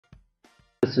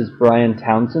this is Brian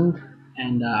Townsend.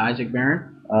 And Isaac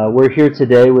Barron. We're here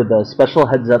today with a special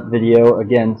heads-up video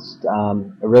against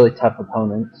a really tough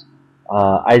opponent,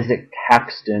 Isaac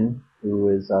Haxton, who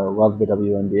is loved the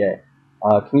WNBA.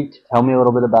 Can you tell me a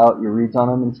little bit about your reads on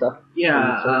him and stuff?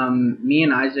 Yeah, me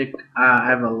and Isaac, I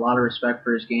have a lot of respect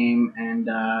for his game, and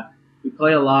we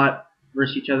play a lot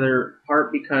versus each other,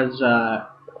 part because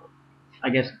I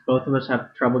guess both of us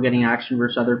have trouble getting action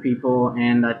versus other people,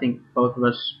 and I think both of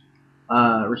us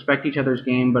respect each other's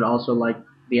game, but also like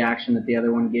the action that the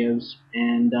other one gives.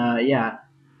 And yeah,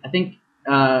 I think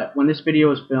when this video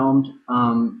was filmed,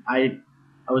 I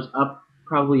was up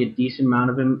probably a decent amount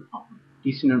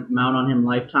on him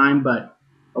lifetime, but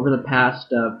over the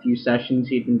past few sessions,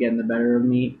 he'd been getting the better of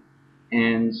me,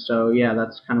 and so yeah,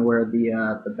 that's kind of where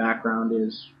the background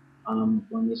is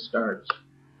when this starts.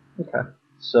 Okay,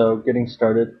 so getting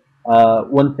started.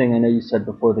 One thing I know you said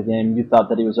before the game, you thought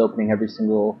that he was opening every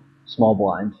single small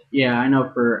blind. Yeah, I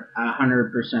know for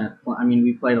 100%. I mean,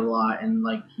 we played a lot, and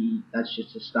like that's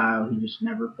just his style. He just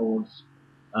never folds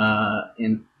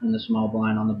in the small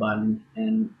blind on the button,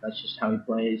 and that's just how he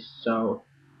plays. So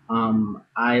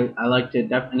I like to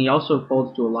and he also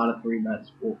folds to a lot of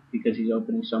 3-bets because he's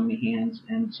opening so many hands,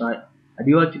 and so I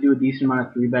do like to do a decent amount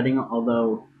of 3-betting,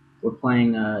 although we're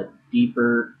playing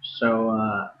deeper, so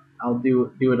I'll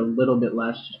do it a little bit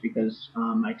less just because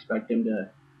I expect him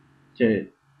to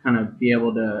kind of be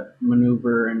able to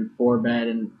maneuver and 4-bet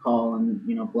and call and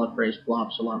bluff raise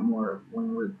flops a lot more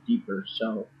when we're deeper.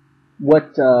 So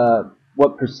what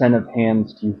percent of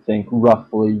hands do you think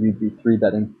roughly you'd be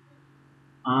 3-betting?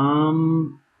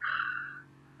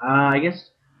 I guess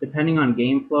depending on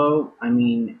game flow, I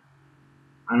mean,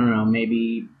 I don't know,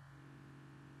 maybe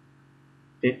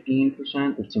 15%,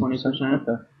 20%.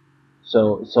 Okay.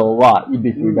 So a lot. You'd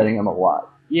be 3-betting him a lot.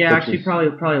 Yeah, actually,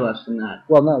 probably less than that.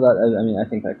 Well, no, I mean, I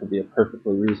think that could be a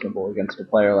perfectly reasonable against a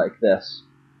player like this.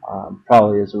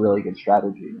 Probably is a really good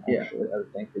strategy. Actually, yeah. I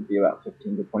would think it'd be about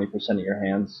 15 to 20% of your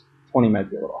hands. 20 might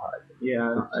be a little high.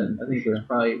 Yeah, I think it's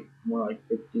probably more like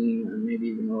 15, or maybe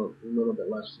even a little bit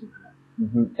less than that.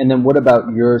 Mm-hmm. And then what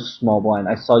about your small blind?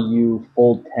 I saw you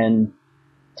fold 10-4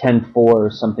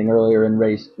 or something earlier and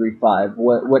raise 3-5.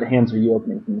 What hands are you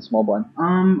opening from the small blind?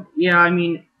 Yeah, I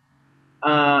mean,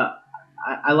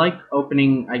 I like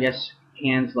opening, I guess,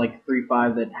 hands like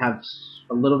 3-5 that have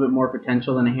a little bit more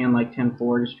potential than a hand like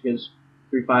 10-4, just because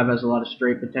 3-5 has a lot of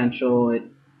straight potential.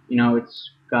 It's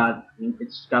got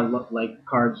like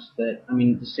cards that, I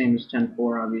mean, the same as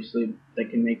 10-4, obviously,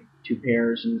 that can make 2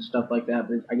 pairs and stuff like that.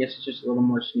 But I guess it's just a little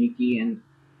more sneaky, and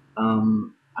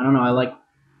I don't know. I like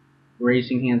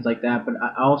raising hands like that, but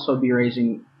I also be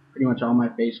raising pretty much all my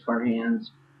face card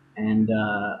hands and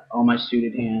all my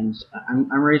suited hands. I'm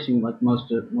raising like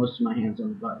most of my hands on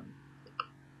the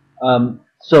button.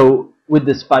 So with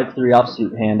this 5-3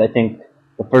 offsuit hand, I think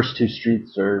the first 2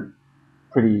 streets are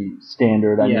pretty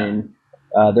standard. I mean,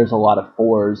 there's a lot of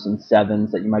 4s and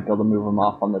 7s that you might be able to move them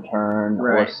off on the turn,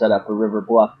 right, or set up a river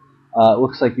bluff. It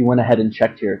looks like you went ahead and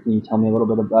checked here. Can you tell me a little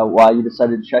bit about why you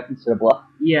decided to check instead of bluff?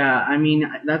 Yeah, I mean,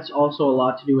 that's also a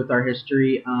lot to do with our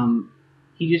history.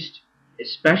 He just,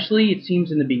 especially it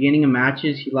seems in the beginning of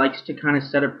matches, he likes to kind of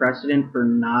set a precedent for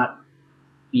not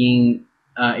being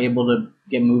able to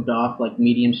get moved off like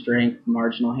medium strength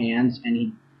marginal hands, and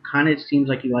he kind of seems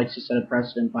like he likes to set a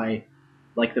precedent by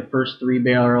like the first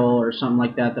 3-barrel or something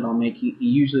like that I'll make. He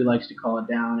usually likes to call it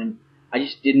down, and I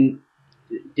just didn't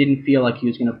feel like he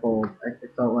was going to fold. I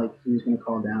felt like he was going to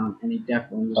call down, and he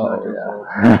definitely was not going to fold.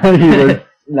 He was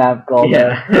snap called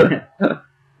down.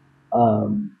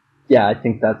 Yeah, I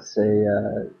think that's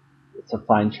it's a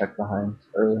fine check behind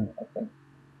early, I think.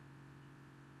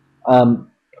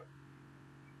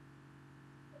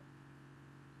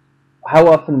 How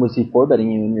often was he 4-betting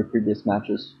you in your previous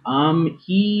matches?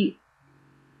 He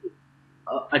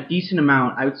a decent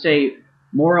amount. I would say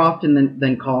more often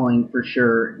than calling for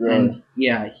sure. Really? And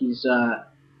yeah, he's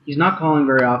not calling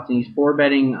very often. He's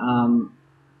 4-betting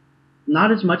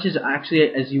not as much as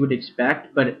actually as you would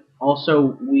expect, but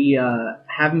also we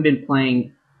haven't been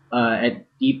playing at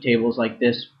deep tables like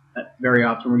this very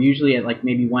often. We're usually at like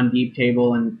maybe 1 deep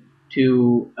table and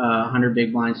 2 100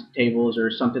 big blinds tables or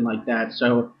something like that.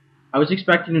 So I was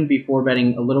expecting him to be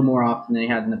 4-betting a little more often than he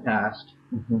had in the past.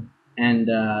 Mm-hmm. And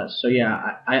so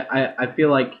yeah, I feel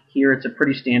like here it's a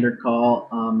pretty standard call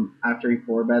after he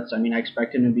 4-bets. I mean, I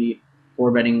expect him to be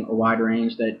 4-betting a wide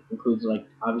range that includes like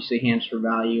obviously hands for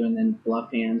value and then bluff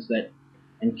hands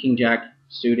and King Jack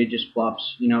suited just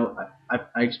flops.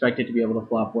 I expect it to be able to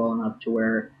flop well enough to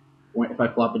where if I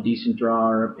flop a decent draw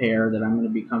or a pair, that I'm going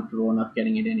to be comfortable enough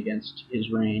getting it in against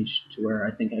his range to where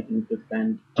I think I can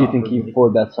defend. Do you think he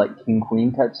 4-bets like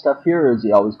king-queen type stuff here, or is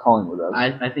he always calling with us?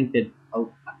 I think that,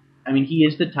 I mean, he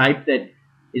is the type that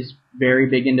is very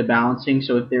big into balancing,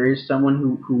 so if there is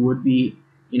someone who would be,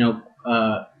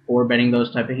 4-betting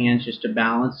those type of hands just to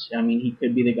balance, I mean, he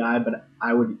could be the guy, but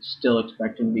I would still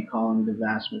expect him to be calling the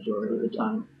vast majority of the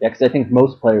time. Yeah, because I think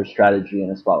most players' strategy in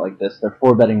a spot like this, their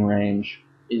 4-betting range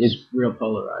is real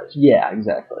polarized. Yeah,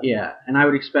 exactly. Yeah, and I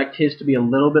would expect his to be a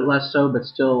little bit less so, but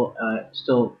still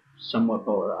somewhat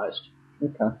polarized.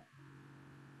 Okay.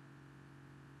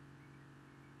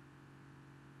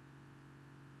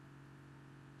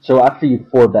 So after you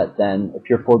 4-bet then, if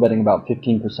you're 4-betting about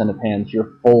 15% of hands,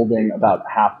 you're folding about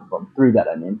half of them. 3-bet,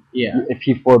 I mean. Yeah. If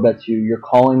he 4-bets you, you're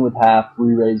calling with half,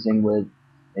 re-raising with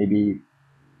maybe,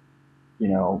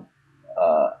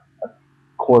 a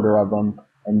quarter of them,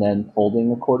 and then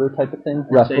folding a quarter type of thing,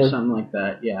 I'd say something like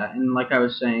that, yeah. And like I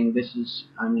was saying, this is,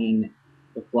 the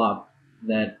flop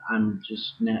that I'm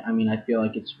just, I feel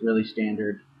like it's really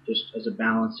standard, just as a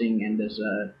balancing and as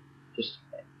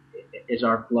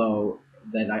our flow,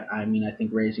 that I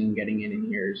think raising and getting in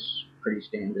here is pretty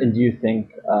standard. And do you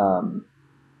think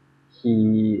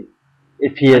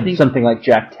if he had something like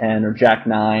Jack 10 or Jack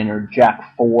 9 or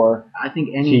Jack 4, I think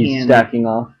he's stacking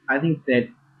off? I think that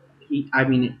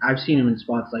I've seen him in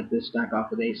spots like this stack off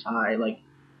with ace high, like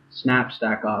snap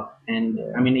stack off, and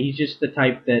he's just the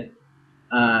type that,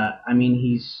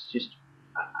 he's just,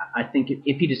 I think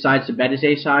if he decides to bet his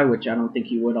ace high, which I don't think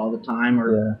he would all the time,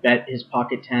 or bet his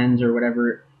pocket tens or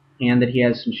whatever hand that he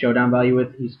has some showdown value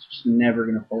with, he's just never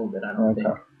going to fold it, I don't think.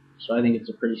 So I think it's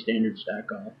a pretty standard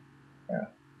stack off. Yeah.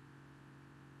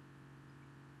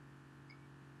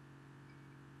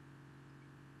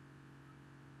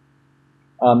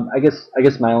 I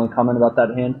guess my only comment about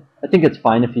that hand, I think it's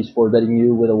fine if he's 4-betting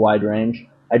you with a wide range.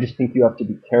 I just think you have to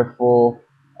be careful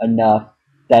enough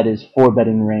that his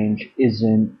 4-betting range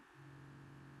isn't,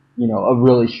 a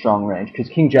really strong range. Because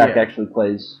King Jack actually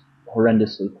plays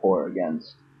horrendously poor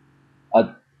against,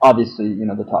 obviously,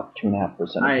 the top 2.5%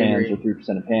 of hands or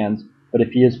 3% of hands. But if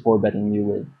he is 4-betting you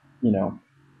with,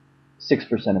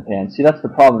 6% of hands, see, that's the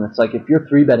problem. It's like if you're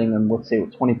 3-betting him, let's say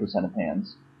with 20% of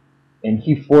hands, and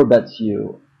he 4-bets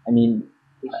you,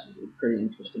 this is a pretty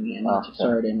interesting hand.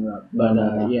 Sorry to interrupt, but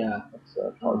yeah.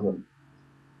 Let's pause it.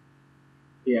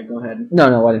 Yeah, go ahead.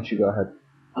 No, why don't you go ahead?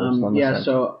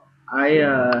 So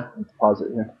let's pause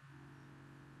it here.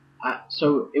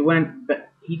 So it went,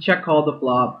 he check called the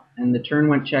flop, and the turn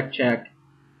went check,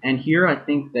 and here I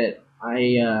think that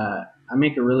I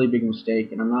make a really big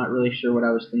mistake, and I'm not really sure what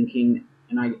I was thinking,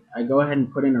 and I go ahead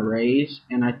and put in a raise,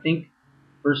 and I think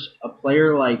for a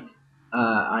player like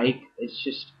Ike, it's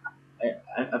just,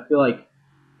 I feel like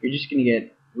you're just going to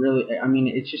get really,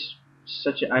 it's just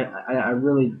such a, I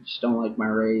really just don't like my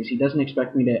raise. He doesn't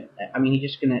expect me to, he's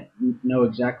just going to know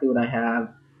exactly what I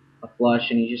have, a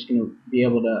flush, and he's just going to be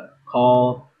able to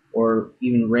call or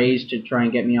even raise to try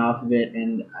and get me off of it,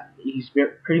 and he's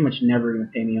pretty much never going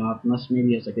to pay me off unless maybe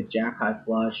he has like a jack high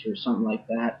flush or something like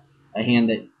that, a hand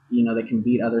that, that can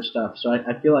beat other stuff. So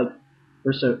I feel like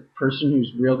for a person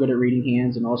who's real good at reading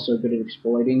hands and also good at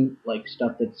exploiting like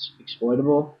stuff that's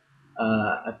exploitable,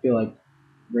 I feel like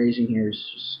raising here is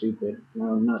just stupid.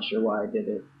 I'm not sure why I did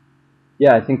it.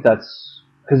 Yeah, I think that's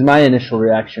because my initial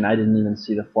reaction, I didn't even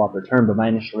see the flop or turn, but my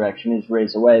initial reaction is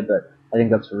raise away. But I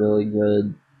think that's a really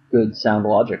good sound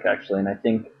logic actually, and I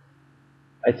think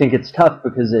it's tough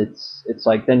because it's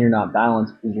like then you're not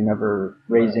balanced because you're never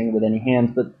raising with any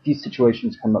hands. But these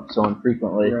situations come up so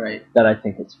infrequently that I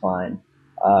think it's fine.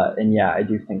 And yeah, I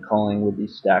do think calling with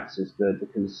these stacks is good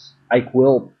because Ike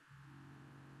will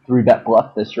 3-bet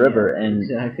bluff this river, and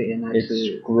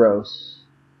it's gross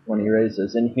when he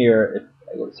raises. And here,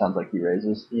 it sounds like he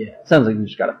raises. Yeah, it sounds like you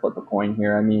just got to flip a coin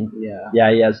here. He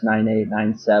has 9-8,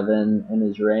 9-7 in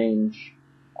his range.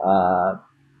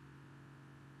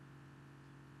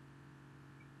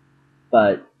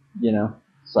 But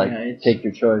it's like take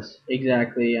your choice.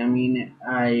 Exactly.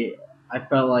 I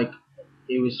felt like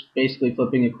it was basically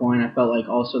flipping a coin. I felt like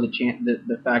also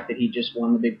the fact that he just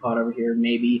won the big pot over here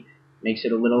maybe makes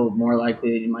it a little more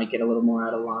likely that he might get a little more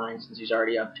out of line since he's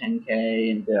already up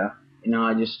 10K. And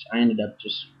I ended up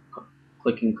just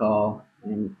clicking call,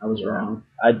 and I was wrong.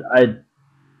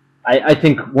 I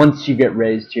think once you get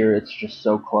raised here, it's just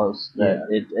so close that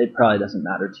it probably doesn't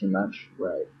matter too much.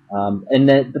 Right. And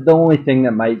the only thing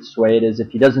that might sway it is if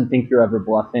he doesn't think you're ever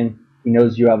bluffing, he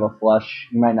knows you have a flush,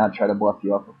 he might not try to bluff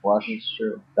you off a flush. That's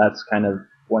true. That's kind of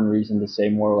one reason to say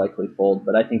more likely fold,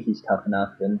 but I think he's tough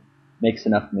enough and makes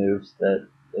enough moves that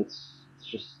it's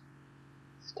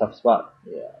It's a tough spot.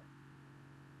 Yeah.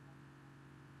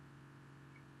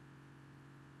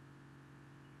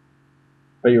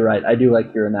 But you're right. I do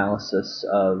like your analysis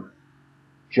of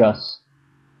just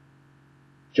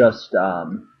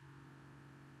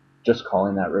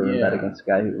calling that river bet against a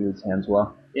guy who reads hands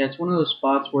well. Yeah, it's one of those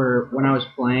spots where when I was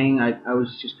playing, I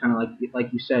was just kind of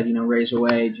like you said, raise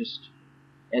away just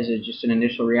as just an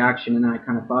initial reaction, and then I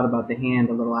kind of thought about the hand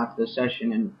a little after the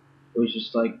session, and it was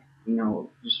just like,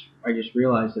 I just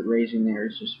realized that raising there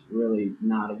is just really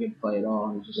not a good play at all,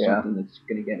 and it's just something that's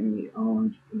going to get me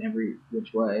owned in every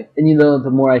which way. And the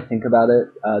more I think about it,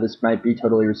 this might be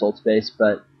totally results based,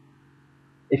 but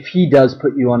if he does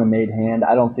put you on a made hand,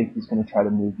 I don't think he's going to try to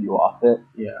move you off it.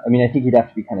 Yeah. I mean, I think he'd have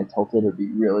to be kind of tilted or be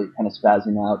really kind of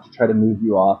spazzing out to try to move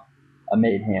you off a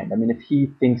made hand. I mean, if he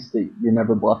thinks that you're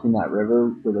never bluffing that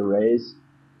river with a raise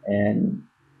and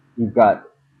you've got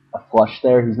a flush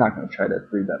there, he's not going to try to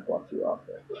 3-bet bluff you off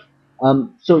there.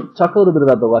 So talk a little bit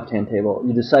about the left-hand table.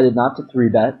 You decided not to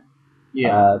 3-bet.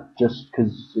 Yeah. Just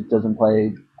because it doesn't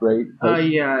play great.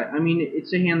 Yeah. I mean,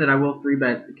 it's a hand that I will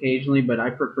 3-bet occasionally, but I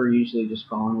prefer usually just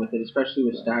calling with it, especially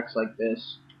with stacks like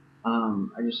this.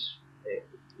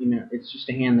 It's just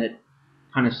a hand that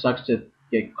kind of sucks to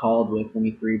get called with when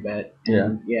you 3-bet.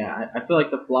 And I feel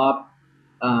like the flop,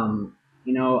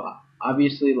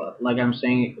 obviously, like I'm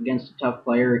saying, against a tough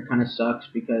player, it kind of sucks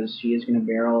because he is going to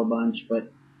barrel a bunch.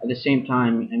 But at the same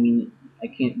time, I mean, I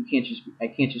can't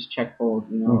just check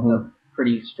fold, a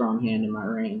pretty strong hand in my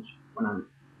range when I'm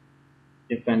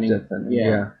defending.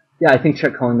 Yeah, I think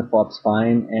check calling the flop's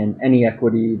fine, and any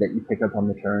equity that you pick up on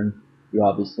the turn, you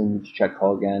obviously need to check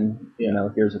call again. Yeah.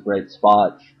 Here's a great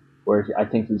spot where I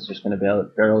think he's just going to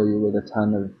barrel you with a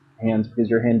ton of hands because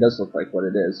your hand does look like what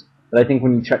it is. But I think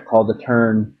when you check call the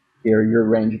turn here, your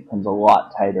range becomes a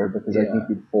lot tighter because I think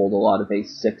you'd fold a lot of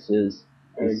ace-6s,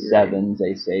 ace-7s,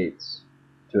 ace-8s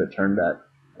to a turn bet.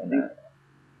 I'm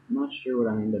not sure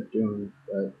what I end up doing,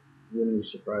 but wouldn't be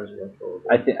surprised if I fold.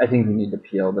 I think you need to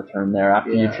peel the turn there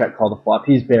after you check call the flop.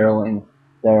 He's barreling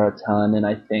there a ton, and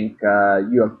I think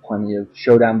you have plenty of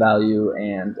showdown value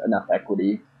and enough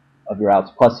equity of your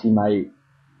outs. Plus, he might,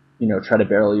 try to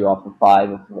barrel you off a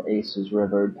 5 if the ace is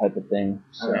rivered type of thing.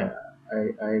 So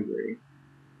I agree.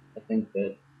 I think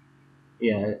that,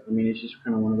 I mean, it's just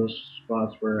kind of one of those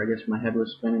spots where I guess my head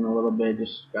was spinning a little bit,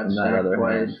 just got stacked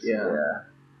twice. Yeah.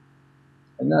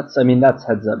 And that's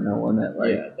heads up, no limit.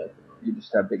 Like, definitely. You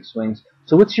just have big swings.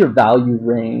 So what's your value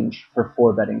range for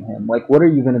 4-betting him? Like, what are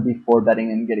you going to be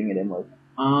 4-betting and getting it in with?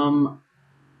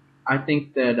 I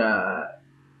think that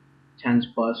 10s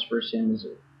plus versus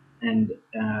him and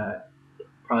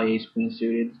probably ace queen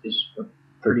suited is a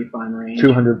pretty fine range.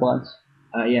 200 blinds?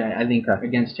 I think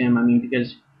against him. I mean,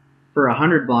 because for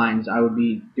 100 blinds, I would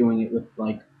be doing it with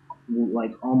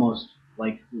almost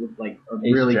with a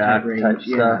really tight range.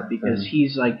 Stuff, because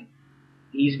he's going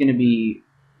to be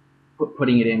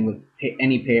putting it in with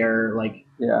any pair,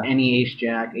 any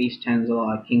ace-jack, ace-10s a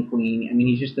lot, king-queen. I mean,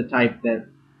 he's just the type that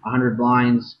 100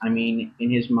 blinds, I mean,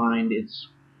 in his mind, it's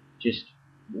just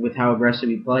with how aggressive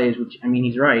he plays, which, I mean,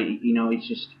 he's right. He's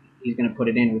going to put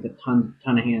it in with a ton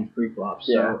of hands pre-flop.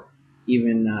 So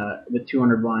even with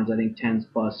 200 blinds, I think 10s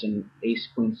plus and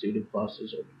ace-queen suited plus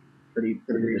is a pretty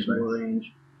reasonable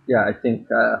range. Yeah, I think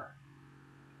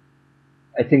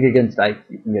against Ike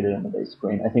you can get it in the base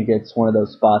queen. I think it's one of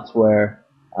those spots where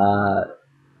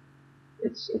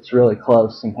it's really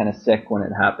close and kind of sick when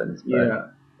it happens.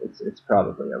 But it's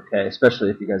probably okay, especially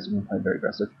if you guys have been playing very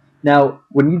aggressive. Now,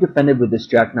 when you defended with this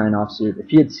Jack 9 offsuit, if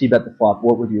he had c-bet the flop,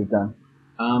 what would you have done?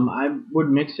 I would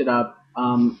mix it up.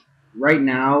 Right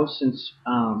now, since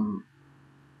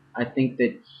I think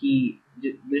that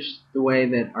this the way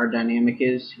that our dynamic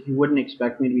is, he wouldn't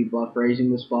expect me to be bluff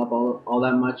raising this flop all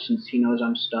that much since he knows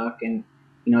I'm stuck and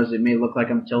he knows it may look like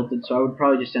I'm tilted. So I would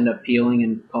probably just end up peeling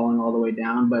and calling all the way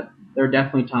down. But there are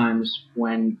definitely times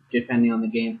when, depending on the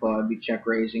game flow, I'd be check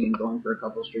raising and going for a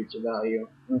couple streets of value.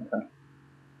 Okay.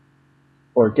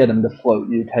 Or get him to float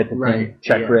you type of thing.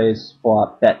 Check raise,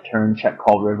 flop, bet turn, check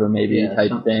call river maybe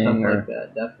type thing. Stuff like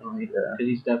that, definitely. Because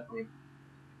he's definitely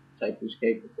the type who's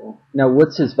capable. Now,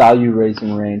 what's his value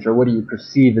raising range, or what do you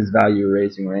perceive his value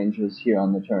raising range is here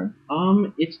on the turn?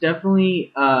 It's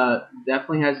definitely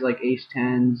has ace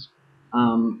tens.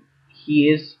 He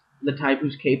is the type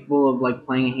who's capable of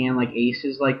playing a hand like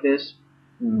aces like this.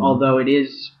 Although it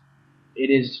is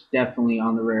definitely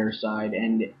on the rare side,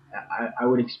 and I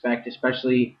would expect,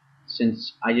 especially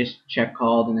since I just check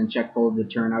called and then check folded the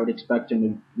turn, I would expect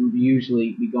him to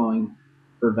usually be going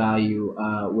for value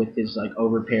with his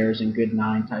over pairs and good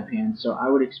 9 type hands. So I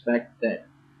would expect that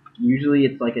usually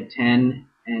it's a 10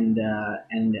 and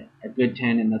a good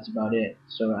 10, and that's about it.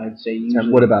 So I'd say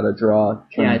usually. What about a draw?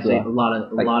 Yeah, I'd say a lot of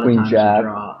times Jack. a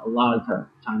draw. A lot of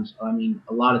times. I mean,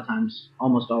 a lot of times,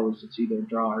 almost always, it's either a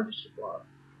draw or just a bluff.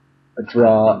 A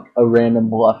draw, a random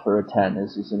bluff, or a 10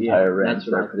 is his entire range.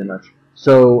 That's right, pretty much.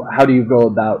 So how do you go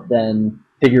about then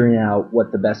figuring out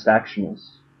what the best action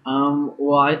is?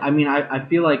 Well, I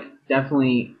feel like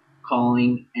definitely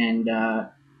calling and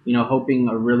hoping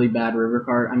a really bad river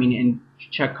card. I mean, and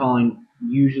check calling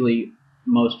usually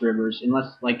most rivers,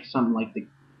 unless like something like the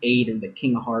 8 or the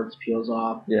King of Hearts peels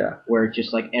off. Yeah. Where it's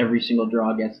just like every single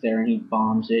draw gets there and he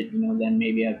bombs it. Then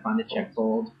maybe I'd find a check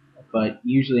fold. But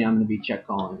usually I'm going to be check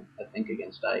calling, I think,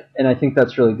 against Ike. And I think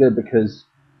that's really good because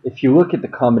if you look at the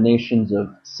combinations of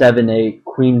 7-8,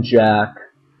 Queen Jack,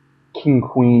 King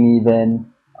Queen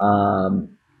even,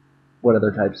 what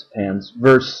other types of hands,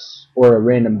 or a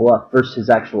random bluff versus his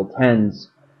actual 10s,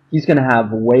 he's going to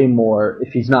have way more,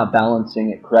 if he's not balancing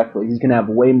it correctly, he's going to have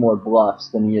way more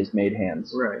bluffs than he has made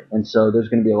hands. Right. And so there's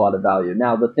going to be a lot of value.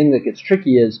 Now, the thing that gets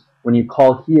tricky is when you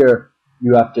call here,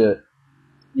 you have to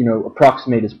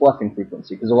approximate his bluffing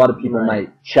frequency, because a lot of people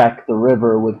might check the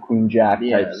river with Queen Jack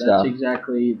type stuff.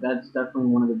 That's definitely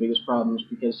one of the biggest problems,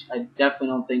 because I definitely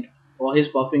don't think, his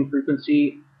bluffing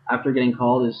frequency after getting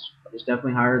called is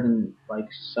definitely higher than like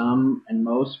some and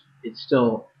most. It's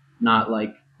still not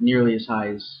like nearly as high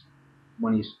as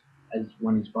when he's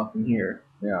bluffing here.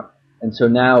 Yeah. And so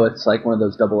now it's like one of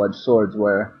those double-edged swords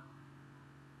where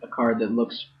a card that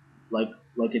looks like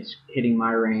it's hitting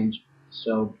my range,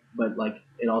 but like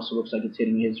it also looks like it's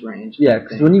hitting his range. Yeah,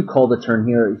 because when you call the turn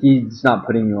here, he's not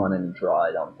putting you on any draw,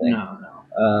 I don't think. No.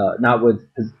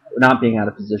 Not being out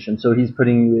of position. So he's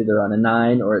putting you either on a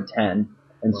 9 or a 10.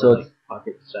 And or so like it's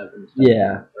pocket 7.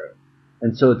 Yeah. Right.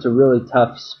 And so it's a really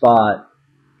tough spot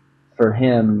for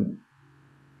him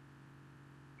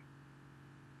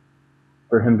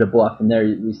to bluff, and there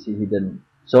we see he didn't.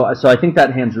 So I think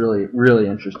that hand's really, really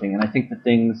interesting, and I think the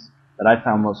things that I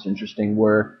found most interesting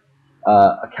were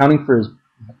accounting for his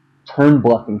turn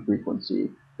bluffing frequency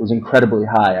was incredibly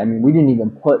high. I mean, we didn't even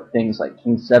put things like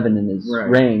King 7 in his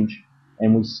range,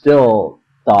 and we still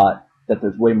thought that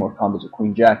there's way more combos of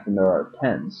Queen Jack than there are of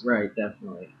 10s. Right,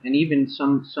 definitely. And even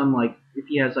some like, if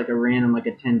he has like a random like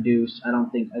a 10 deuce, I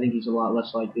think he's a lot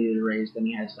less likely to raise than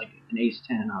he has like an ace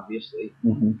 10, obviously.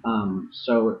 Mm-hmm.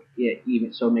 So it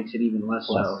makes it even less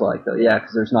likely. Yeah,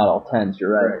 because there's not all 10s.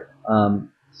 You're right.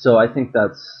 So I think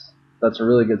that's a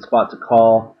really good spot to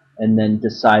call and then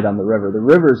decide on the river. The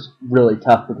river's really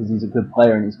tough because he's a good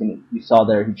player and you saw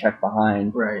there he checked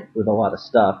behind with a lot of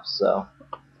stuff. So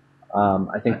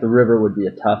I think the river would be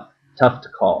a tough to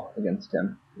call against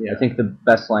him. Yeah. I think the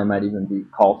best line might even be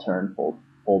call turn, fold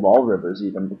all rivers,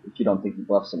 even if you don't think he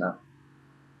bluffs enough.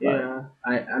 Yeah,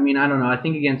 I mean, I don't know. I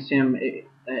think against him,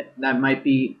 that might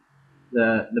be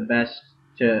the best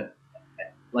to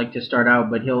start out,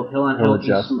 but he'll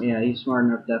adjust. He's smart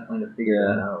enough definitely to figure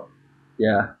that out.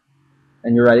 Yeah,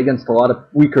 and you're right. Against a lot of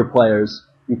weaker players,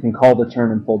 you can call the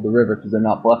turn and fold the river because they're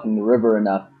not bluffing the river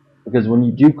enough. Because when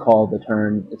you do call the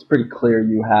turn, it's pretty clear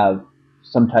you have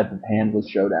some type of hand with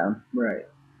showdown. Right.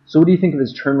 So what do you think of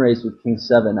his turn raise with King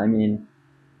 7? I mean,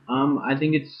 I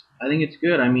think it's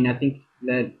good. I mean, I think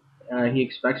that he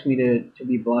expects me to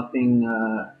be bluffing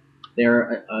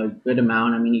there a good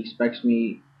amount. I mean, he expects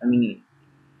me. I mean,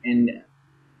 and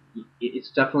it's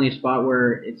definitely a spot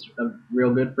where it's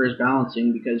real good for his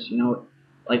balancing because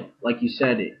like you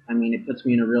said, it puts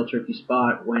me in a real tricky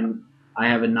spot when I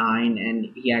have a 9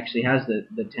 and he actually has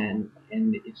the 10,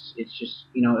 and it's just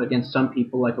against some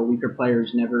people, like a weaker player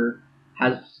who's never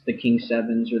has the King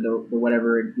 7s or the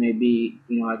whatever it may be,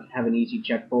 I have an easy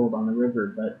check fold on the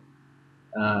river, but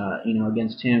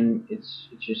against him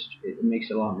it makes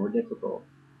it a lot more difficult.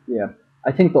 Yeah,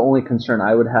 I think the only concern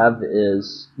I would have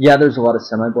is there's a lot of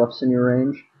semi bluffs in your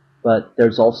range, but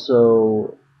there's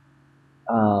also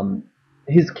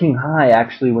his King High,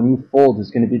 actually, when you fold,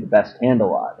 is going to be the best hand a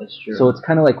lot. That's true. So it's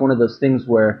kind of like one of those things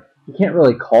where you can't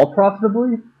really call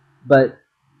profitably, but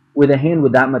with a hand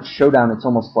with that much showdown, it's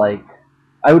almost like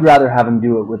I would rather have him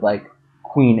do it with like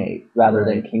Queen 8 rather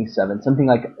than King 7. Something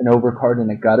like an overcard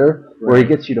and a gutter where he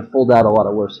gets you to fold out a lot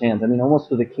of worse hands. I mean,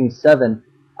 almost with a King 7,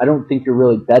 I don't think you're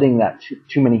really betting that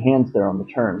too many hands there on the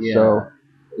turn. Yeah. So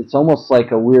it's almost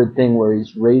like a weird thing where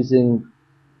he's raising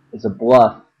as a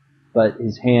bluff, but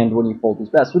his hand when you fold is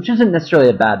best, which isn't necessarily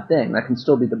a bad thing. That can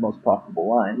still be the most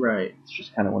profitable line. Right. It's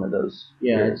just kind of one of those.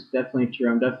 Yeah, it's definitely true.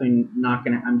 I'm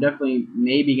definitely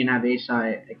maybe gonna have ace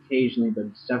high occasionally, but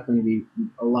it's definitely be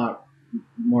a lot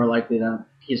more likely that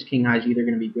his King High is either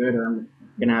gonna be good or I'm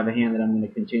gonna have a hand that I'm gonna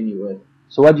continue with.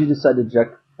 So why'd you decide to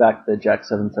check back the Jack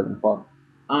 7-7 flop?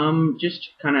 Just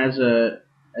kind of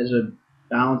as a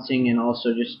balancing, and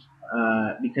also just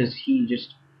because he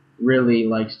just really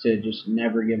likes to just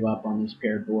never give up on these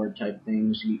paired board type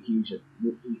things. He's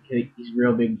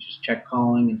real big just check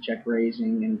calling and check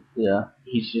raising, and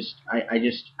he's just I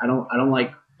don't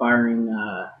like firing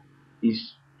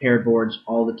these paired boards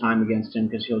all the time against him,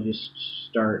 because he'll just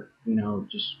start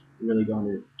just really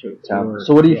going to work.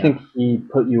 So what do you think he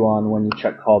put you on when you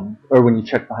check called, or when you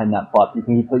check behind that flop? Do you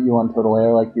think he put you on total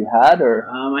air like you had, or?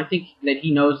 I think that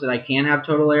he knows that I can have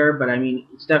total air, but I mean,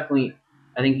 it's definitely,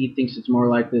 I think he thinks it's more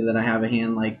likely that I have a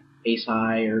hand like ace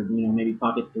high, or maybe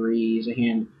pocket threes, a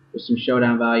hand with some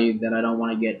showdown value that I don't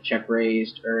want to get check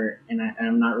raised, and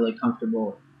I'm not really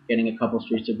comfortable getting a couple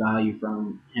streets of value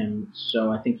from him.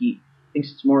 So I think he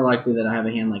thinks it's more likely that I have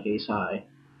a hand like ace high.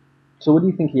 So what do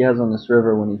you think he has on this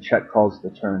river when he check calls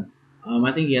the turn?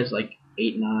 I think he has like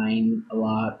 8-9 a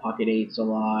lot, pocket eights a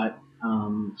lot.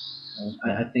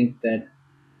 I think that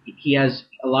he has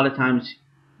a lot of times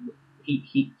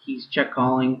he's check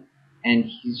calling, and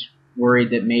he's worried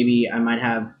that maybe I might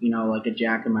have like a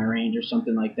jack in my range or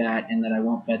something like that, and that I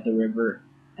won't bet the river,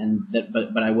 and that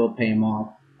but I will pay him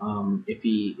off if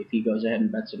he goes ahead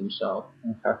and bets it himself.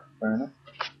 Okay, fair enough.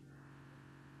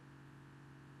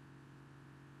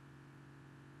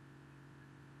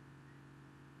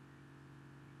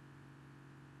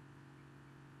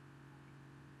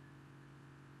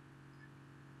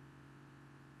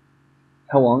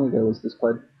 How long ago was this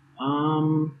played?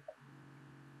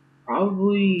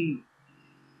 Probably,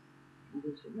 what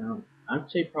is it now? I'd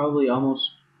say probably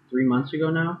almost 3 months ago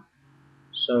now.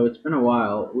 So it's been a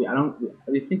while.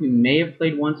 I think we may have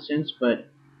played once since, but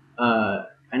I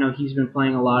know he's been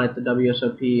playing a lot at the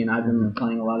WSOP, and I've been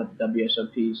playing a lot at the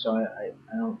WSOP. So I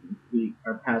don't think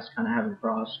our paths kind of haven't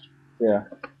crossed. Yeah.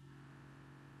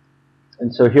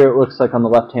 And so here it looks like on the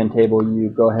left-hand table you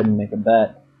go ahead and make a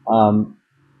bet.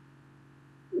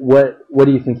 What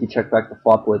do you think he checked back the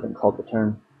flop with and called the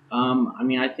turn? I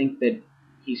mean, I think that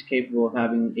he's capable of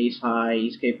having ace high.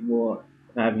 He's capable of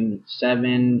having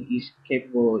 7. He's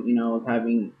capable, of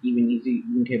having he's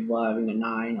even capable of having a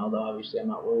 9. Although obviously I'm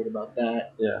not worried about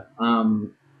that. Yeah.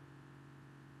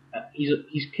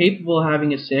 He's capable of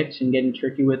having a 6 and getting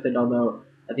tricky with it. Although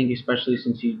I think especially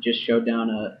since he just showed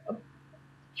down a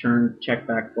turn check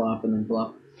back flop and then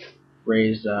bluff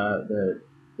raised the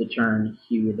turn,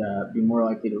 he would be more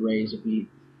likely to raise if he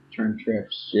turn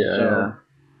trips. Yeah.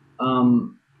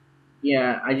 So,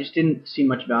 I just didn't see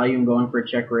much value in going for a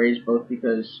check raise, both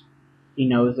because he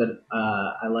knows that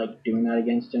I like doing that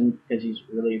against him, because he's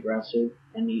really aggressive,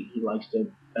 and he likes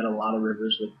to bet a lot of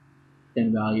rivers with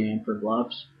thin value and for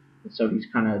bluffs. And so he's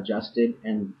kind of adjusted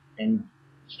and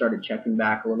started checking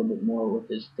back a little bit more with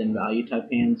his thin value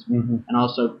type hands, and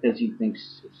also because he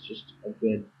thinks it's just a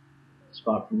good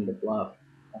spot for me to bluff.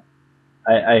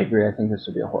 I agree. I think this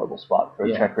would be a horrible spot for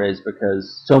a check raise,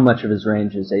 because so much of his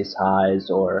range is ace highs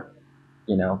or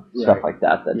stuff like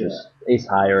that. Just ace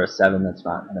high or a 7 that's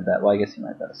not going to bet. Well, I guess he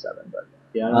might bet a 7, but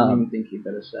I don't even think he'd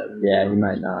bet a 7. Yeah, he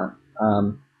might not.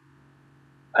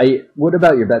 What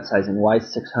about your bet sizing? Why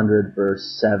 600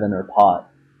 versus 7 or pot?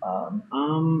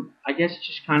 I guess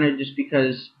just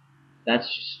because that's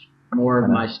just more of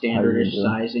my standard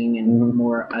sizing, and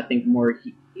I think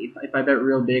if I bet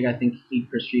real big, I think he'd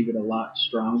perceive it a lot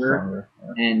stronger.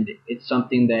 And it's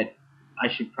something that I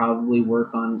should probably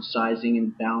work on sizing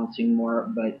and balancing more.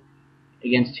 But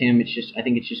against him, I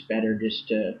think it's just better just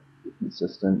to be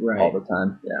consistent all the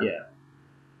time. Yeah.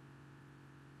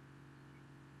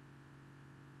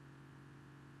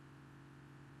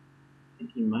 I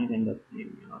think he might end up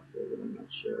paying me off there, but I'm not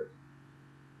sure.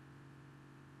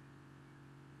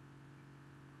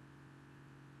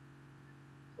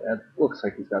 Yeah, it looks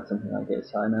like he's got something like ace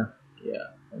high now.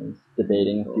 Yeah. And he's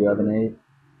debating if you have an 8.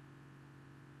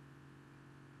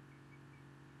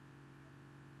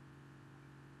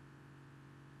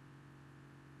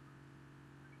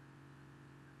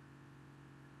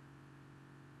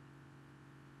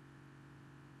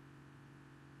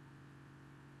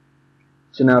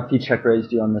 So now if he check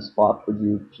raised you on this flop, would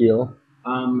you peel?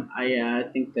 I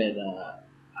think that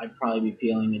I'd probably be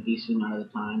peeling a decent amount of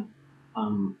the time.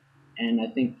 And I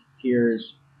think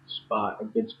here's a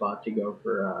good spot to go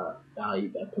for value,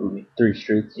 definitely. 3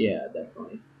 streets? Yeah,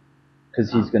 definitely.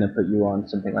 Because he's going to put you on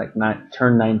something like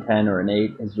turn 9-10 or an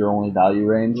 8 is your only value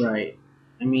range. Right.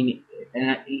 I mean,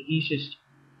 and he's just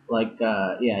like,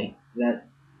 that,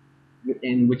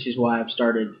 and which is why I've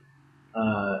started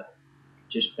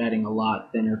just betting a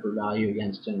lot thinner for value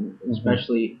against him,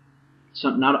 especially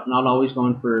not always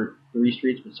going for 3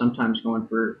 streets, but sometimes going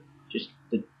for just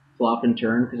the flop and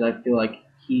turn, because I feel like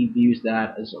he views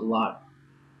that as a lot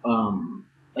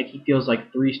like he feels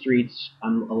like 3 streets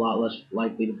I'm a lot less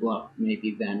likely to bluff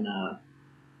maybe than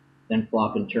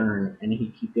flop and turn, and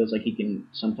he feels like he can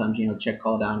sometimes check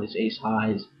call down his ace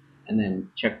highs and then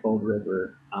check fold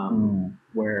river,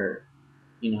 where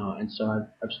and so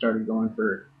I've started going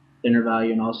for thinner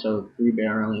value and also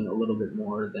 3-barreling a little bit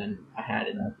more than I had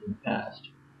in the past.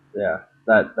 Yeah,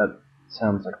 that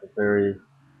sounds like a very,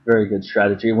 very good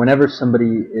strategy. Whenever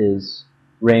somebody's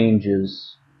range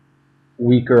is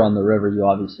weaker on the river, you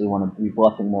obviously want to be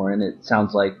bluffing more, and it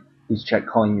sounds like he's check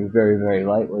calling you very, very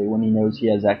lightly when he knows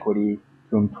he has equity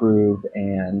to improve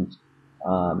and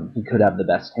he could have the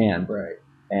best hand. Right.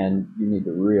 And you need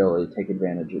to really take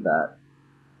advantage of that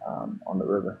on the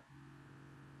river.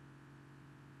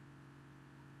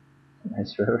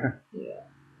 Nice river. Yeah.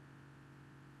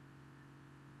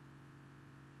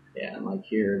 Yeah, and like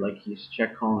here, like he's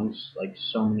check calling like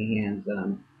so many hands that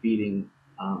I'm beating,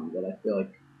 that I feel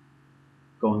like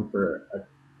going for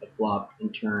a flop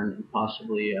and turn and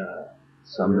possibly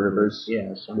some rivers.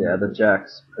 Yeah, some rivers. The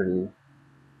jack's pretty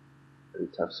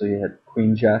tough. So you had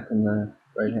queen jack in the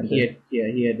right hand.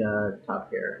 He had top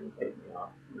pair and he paid me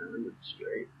off and I moved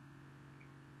straight.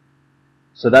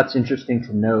 So that's interesting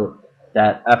to note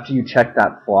that after you check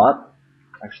that flop,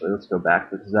 actually let's go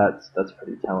back because that's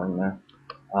pretty telling there.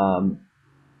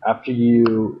 After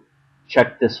you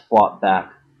check this flop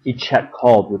back, he check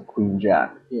called with queen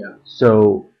jack. Yeah.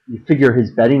 So you figure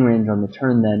his betting range on the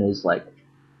turn then is like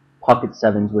pocket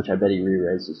sevens, which I bet he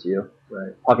re-raises you.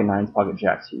 Right. Pocket nines, pocket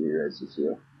jacks, he re-raises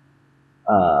you.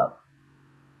 The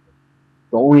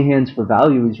only hands for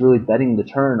value he's really betting the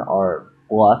turn are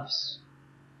bluffs,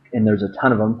 and there's a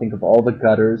ton of them. Think of all the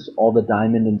gutters, all the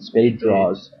diamond and spade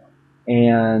draws,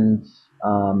 and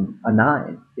a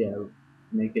 9. Yeah,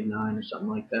 naked 9 or something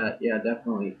like that. Yeah,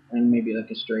 definitely. And maybe like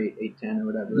a straight 8-10 or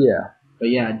whatever. Yeah. But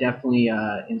yeah, definitely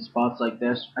in spots like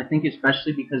this, I think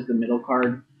especially because the middle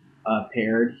card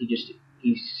paired,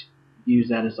 he's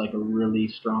used that as like a really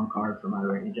strong card for my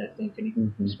range, I think,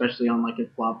 and especially on like a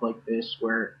flop like this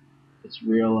where it's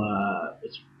real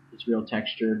it's real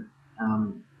textured.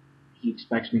 He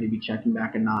expects me to be checking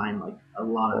back a 9 like a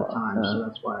lot of the time, so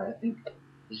that's why I think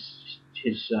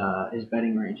his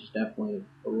betting range is definitely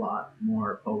a lot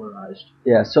more polarized.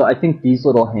 Yeah, so I think these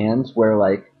little hands where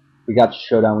like we got to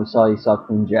showdown, he saw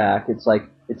queen jack. It's like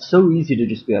it's so easy to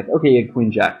just be like, okay, he had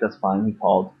queen jack, that's fine. He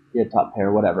called, he had top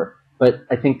pair, whatever. But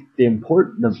I think the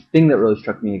thing that really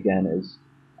struck me again is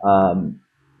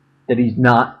that he's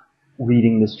not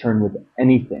leading this turn with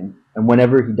anything. And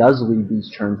whenever he does lead these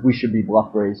turns, we should be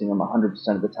bluff raising him 100%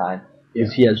 of the time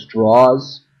because he has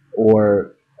draws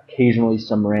or occasionally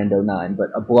some rando 9,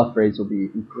 but a bluff raise will be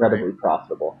incredibly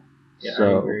profitable. Yeah,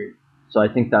 so, I agree. So I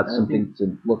think that's something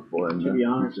to look for. To be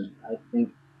honest, I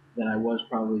think that I was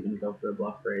probably going to go for a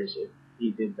bluff raise if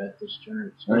he did bet this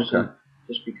turn, especially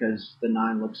just because the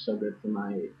 9 looks so good for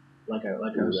my, like I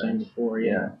was saying before.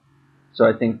 Yeah. So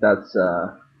I think that's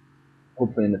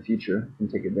hopefully in the future we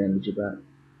can take advantage of that.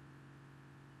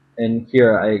 And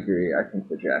here I agree. I think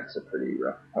the jack's a pretty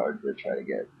rough card to try to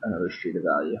get another street of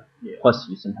value. Yeah. Plus,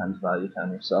 you sometimes value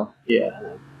time yourself. Yeah, I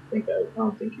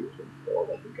don't think he was going to fold.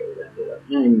 I think I would end up.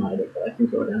 Yeah, he might have, but I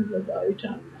think I would end up value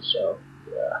time myself.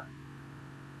 Yeah.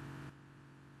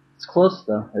 It's close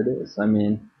though. It is. I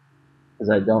mean, because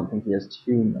I don't think he has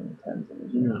too many 10s in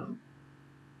his hand. No.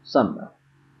 Some though.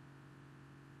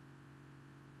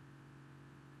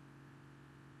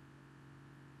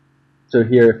 So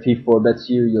here, if he 4-bets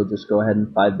you, you'll just go ahead and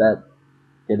 5-bet,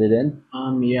 get it in?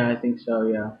 Yeah, I think so,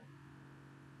 yeah.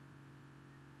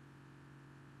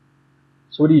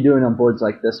 So what are you doing on boards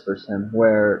like this versus him,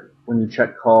 where when you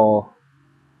check call,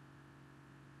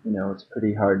 it's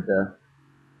pretty hard to,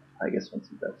 I guess, once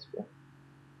he bets you.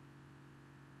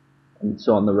 And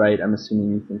so on the right, I'm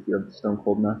assuming you think you have the stone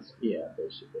cold nuts? Yeah,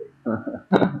 basically.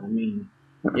 I mean,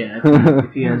 yeah,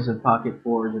 if he has a pocket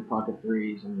 4s or pocket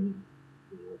 3s, I mean,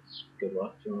 it's good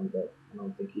luck to him, but I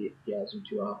don't think he has them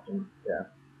too often. Yeah.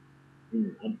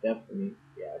 I definitely,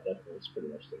 it's pretty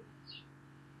much the case.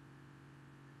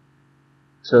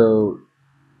 So,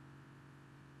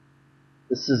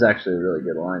 this is actually a really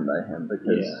good line by him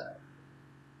because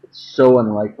it's so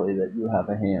unlikely that you have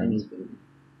a hand. Anything.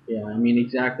 Yeah, I mean,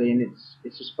 exactly, and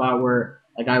it's a spot where,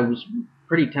 like, I was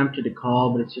pretty tempted to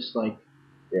call, but it's just like,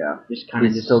 just kind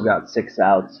of still got 6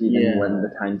 outs even when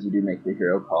the times you do make the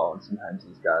hero call, and sometimes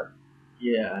he's got.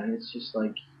 Yeah, and it's just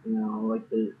like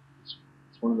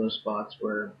it's one of those spots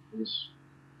where I just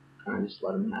kind of just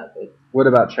let him have it. What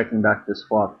about checking back this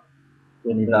flop?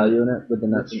 Any value in it with the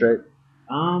nut straight?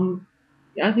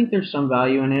 Yeah, I think there's some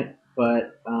value in it,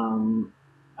 but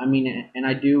I mean, and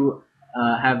I do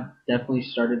have definitely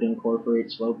started to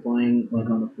incorporate slow playing like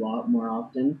on the flop more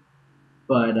often,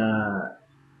 but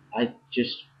I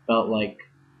just felt like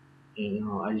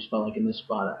I just felt like in this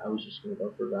spot I was just gonna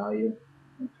go for value.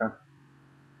 Okay.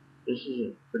 This is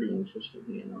a pretty interesting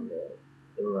hand on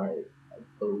the right, I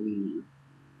believe.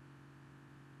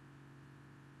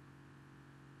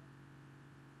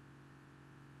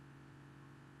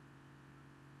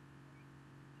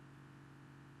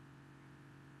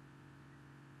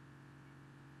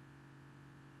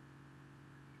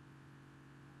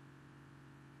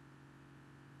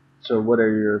 So what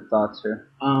are your thoughts here?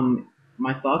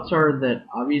 My thoughts are that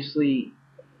obviously,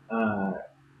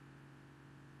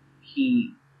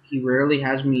 he rarely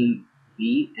has me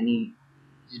beat, and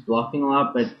he's bluffing a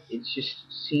lot, but it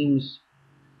seemed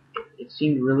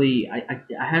really I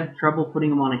had trouble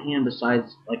putting him on a hand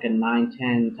besides like a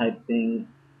 9-10 type thing,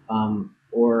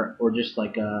 or just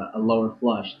like a lower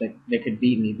flush that could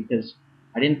beat me, because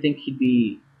I didn't think he'd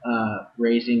be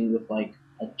raising with like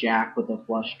a jack with a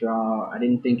flush draw. I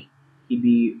didn't think he'd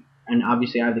be, and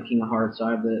obviously I have the king of hearts, so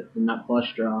I have the nut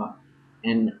flush draw,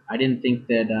 and I didn't think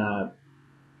that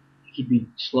he'd be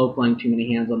slow playing too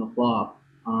many hands on the flop.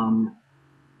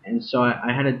 And so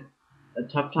I had a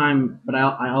tough time, but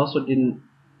I also didn't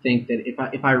think that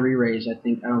if I re-raise, I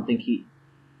don't think he's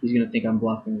gonna think I'm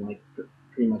bluffing like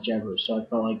pretty much ever. So I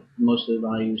felt like most of the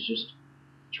value was just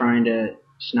trying to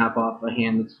snap off a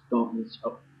hand that's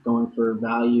going for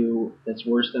value that's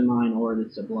worse than mine, or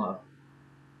that's a bluff.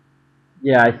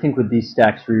 Yeah, I think with these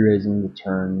stacks, re-raising the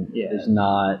turn is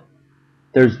not.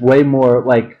 There's way more,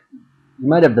 like, you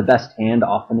might have the best hand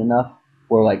often enough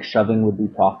where, like, shoving would be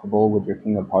profitable with your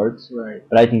king of hearts. Right.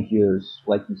 But I think there's,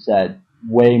 like you said,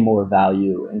 way more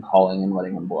value in calling and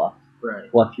letting him bluff.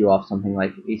 Right. Bluff you off something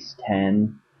like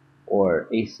ace-10 or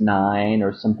ace-9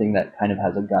 or something that kind of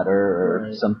has a gutter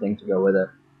or something to go with it.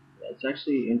 Yeah, it's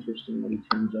actually interesting that he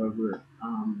turns over.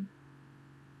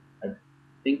 I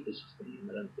think this is the hand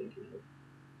that I'm thinking of.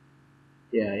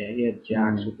 Yeah, he had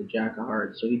jacks with the jack of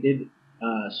hearts. So he did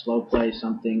slow play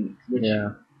something, which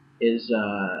is,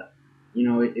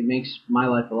 it makes my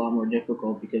life a lot more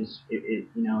difficult, because it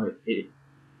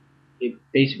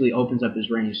basically opens up his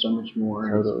range so much more.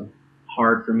 Totally. It's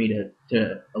hard for me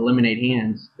to eliminate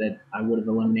hands that I would have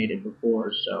eliminated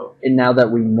before. So, and now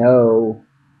that we know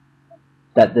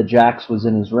that the jacks was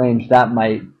in his range, that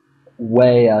might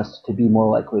weigh us to be more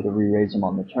likely to re-raise him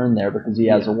on the turn there, because he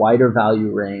has a wider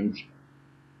value range,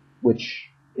 which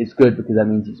is good because that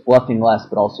means he's bluffing less,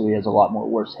 but also he has a lot more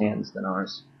worse hands than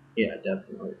ours. Yeah,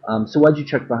 definitely. So why'd you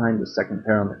check behind the second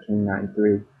pair on the king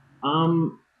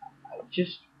 9-3?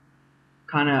 Just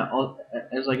kind of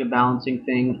as like a balancing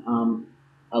thing.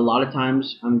 A lot of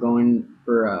times I'm going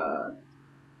for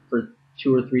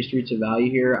 2 or 3 streets of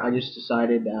value here. I just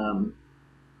decided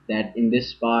that in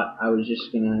this spot I was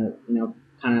just gonna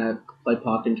kind of play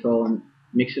pot control and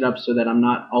mix it up so that I'm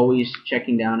not always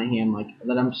checking down a hand, like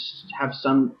that I'm have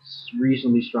some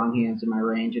reasonably strong hands in my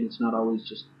range, and it's not always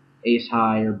just ace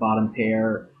high or bottom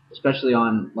pair, especially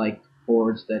on like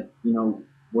boards that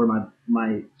where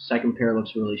my second pair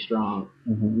looks really strong.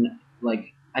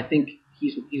 Like I think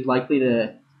he's likely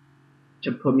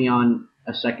to put me on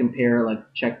a second pair, like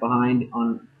check behind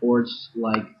on boards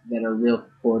like that are real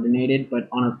coordinated, but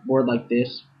on a board like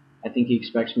this, I think he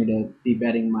expects me to be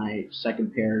betting my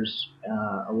second pairs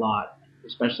a lot,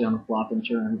 especially on the flop and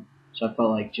turn. So I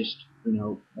felt like just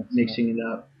mixing it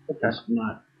up is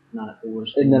not the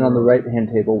worst. And then on the right hand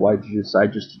table, why did you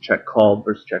decide just to check call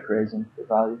versus check raising for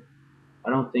value?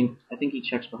 I think he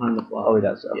checks behind the flop. Oh, he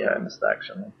does. Okay, yeah. I missed that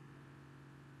actually.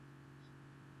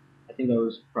 I think I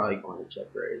was probably going to check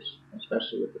raise,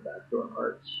 especially with the backdoor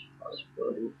hearts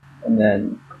possibility. And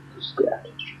then just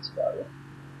streets value.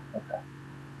 Okay.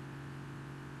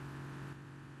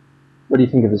 What do you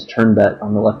think of his turn bet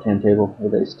on the left hand table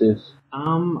with ace deuce?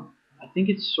 I think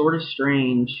it's sort of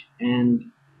strange,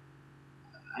 and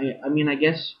I mean I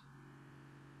guess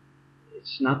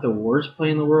it's not the worst play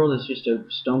in the world. It's just a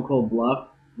stone cold bluff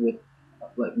with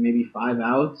like maybe 5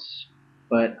 outs.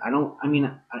 But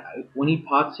when he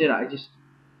pots it, I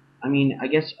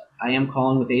guess I am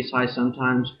calling with ace high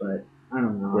sometimes, but I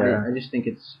don't know. Yeah. I just think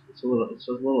it's a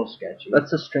little sketchy.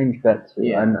 That's a strange bet too.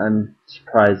 Yeah. I'm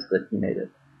surprised that he made it.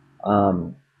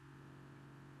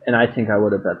 And I think I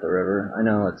would have bet the river. I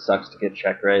know it sucks to get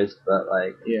check raised, but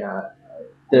like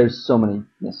there's so many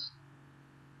missed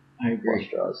flush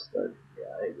draws that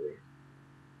I agree.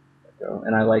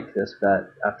 And I like this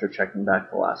bet after checking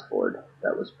back the last board.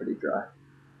 That was pretty dry.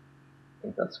 I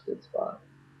think that's a good spot.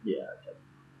 Yeah, definitely.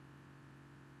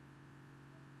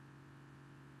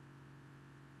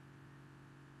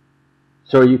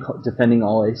 So are you defending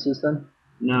all aces then?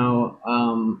 No,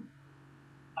 I'm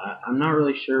not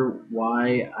really sure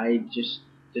why I just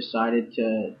decided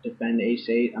to defend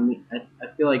ace-8. I mean, I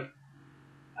feel like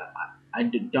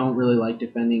don't really like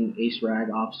defending ace-rag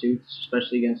offsuits,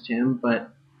 especially against him, but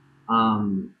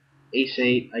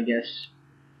ace-8, I guess,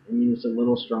 I mean, it's a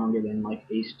little stronger than like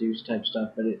ace-deuce type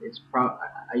stuff, but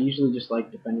I usually just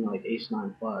like defending like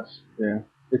ace-9 plus. Yeah,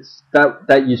 it's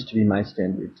that used to be my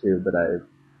standard too, but I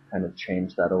kind of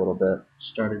changed that a little bit.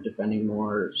 Started defending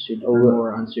more suited or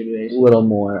more unsuited aces. A little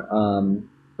more,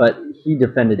 but he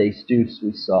defended ace-deuce,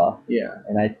 we saw. Yeah.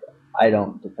 And I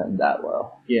don't defend that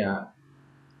well. Yeah.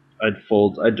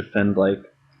 I'd defend like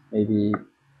maybe,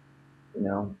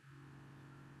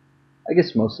 I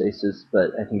guess most aces,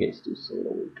 but I think ace-deuce is a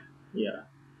little weak. Yeah.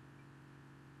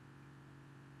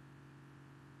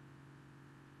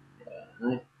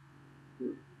 Yeah.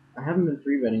 I haven't been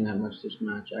 3-betting that much this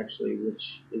match, actually,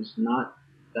 which is not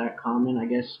that common. I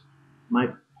guess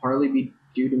might partly be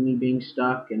due to me being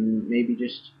stuck and maybe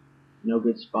just no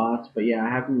good spots. But yeah,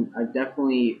 I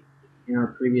definitely, in our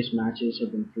previous matches,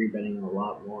 have been 3-betting a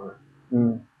lot more.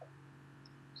 So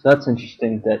that's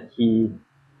interesting that he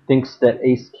thinks that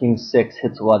ace-king-6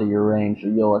 hits a lot of your range, or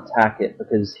you'll attack it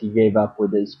because he gave up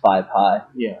with his 5 high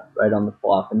right on the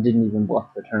flop and didn't even bluff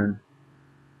the turn.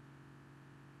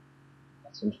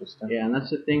 That's interesting. Yeah, and that's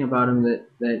the thing about him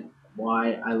that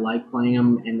why I like playing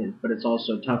him, but it's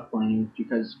also tough playing him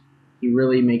because he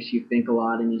really makes you think a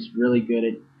lot, and he's really good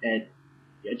at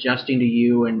adjusting to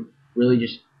you and really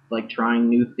just like trying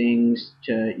new things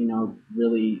to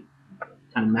really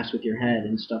kind of mess with your head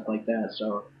and stuff like that.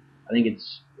 So I think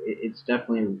it's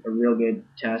definitely a real good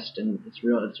test, and it's a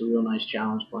real nice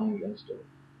challenge playing against him.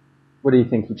 What do you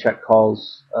think he check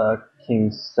calls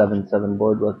king 7-7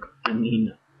 board with? I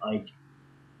mean, like,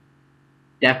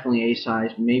 definitely ace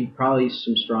highs, maybe probably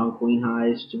some strong queen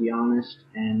highs, to be honest,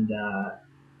 and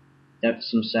that's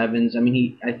some sevens. I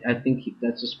mean, I think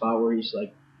that's a spot where he's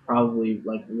like probably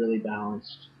like really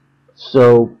balanced.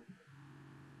 So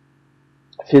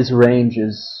if his range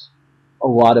is a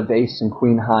lot of ace and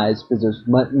queen highs, because there's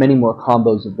many more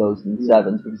combos of those than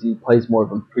sevens, because he plays more of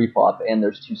them pre-flop, and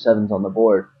there's 2 sevens on the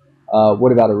board.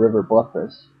 What about a river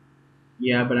bluffers?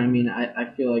 Yeah, but I mean,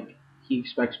 I feel like he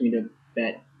expects me to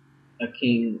bet a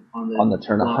king on the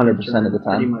turn 100% of the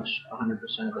time. Pretty much 100%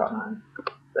 of the time.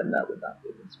 Then that would not be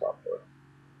a good spot for it.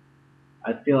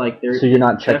 I feel like there. So you're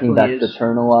not checking back the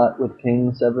turn a lot with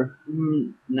kings ever?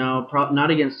 No,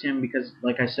 not against him, because,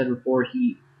 like I said before,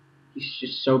 he's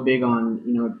just so big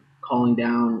on calling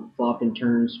down flop and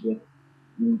turns with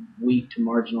weak to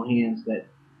marginal hands that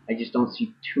I just don't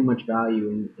see too much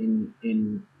value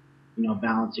in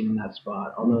balancing in that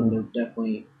spot. Although there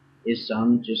definitely is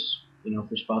some, just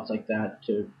for spots like that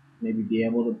to maybe be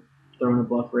able to throw in a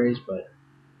bluff raise, but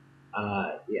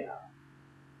yeah.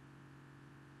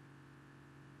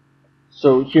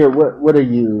 So here, what are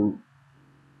you?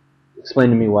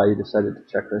 Explain to me why you decided to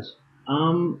check this.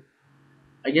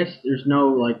 I guess there's no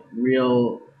like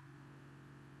real,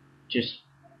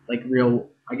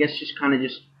 I guess just kind of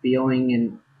just feeling,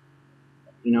 and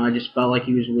I just felt like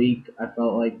he was weak.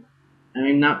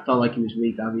 Not felt like he was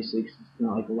weak, obviously, because it's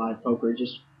not like a live poker. It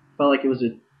just felt like it was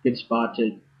a good spot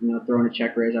to throw in a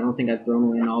check raise. I don't think I'd thrown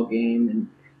away in all game, and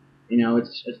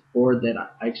it's a board that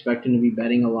I expect him to be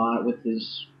betting a lot with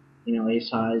his ace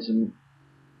highs and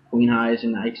queen highs,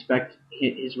 and I expect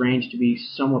his range to be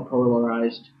somewhat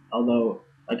polarized. Although,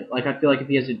 like I feel like if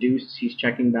he has a deuce, he's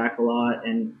checking back a lot,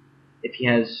 and if he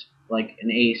has like an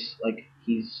ace, like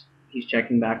he's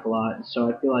checking back a lot. And so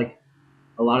I feel like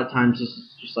a lot of times this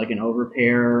is just like an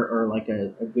overpair, or like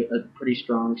a pretty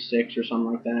strong 6 or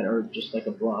something like that, or just like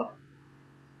a bluff.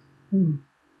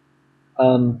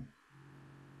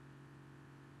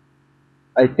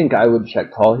 I think I would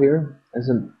check call here as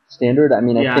a standard. I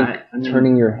think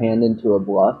turning your hand into a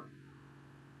bluff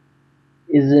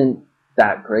isn't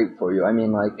that great for you. I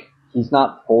mean, like, he's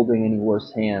not folding any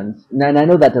worse hands. And I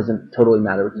know that doesn't totally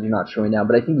matter because you're not showing down,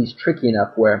 but I think he's tricky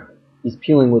enough where he's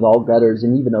peeling with all gutters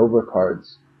and even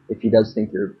overcards if he does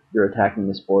think you're attacking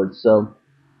this board. So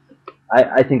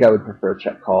I think I would prefer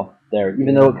check call there.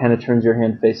 Even though it kind of turns your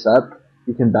hand face up,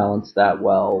 you can balance that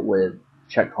well with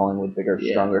check calling with bigger,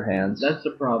 stronger hands. That's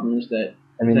the problem, is that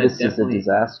this is a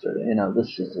disaster.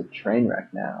 This is a train wreck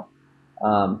now.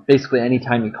 Basically,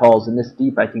 anytime he calls in this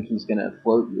deep, I think he's going to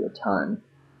float you a ton.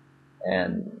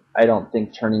 And I don't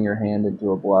think turning your hand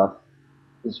into a bluff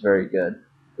is very good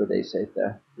with ace-8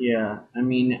 there. Yeah, I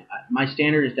mean, my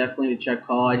standard is definitely to check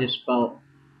call. I just felt,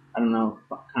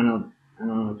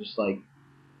 just like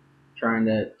trying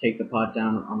to take the pot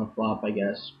down on the flop, I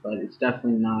guess. But it's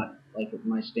definitely not like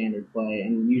my standard play.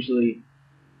 And usually,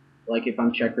 like if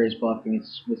I'm check raise bluffing,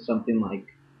 it's with something like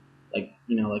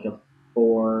like a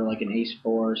 4, like an ace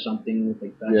 4 or something with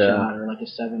like that shot, or like a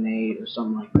 7-8 or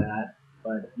something like that.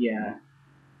 But yeah,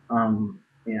 I'm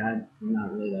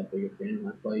not really that big a fan of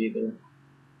my play either.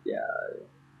 Yeah.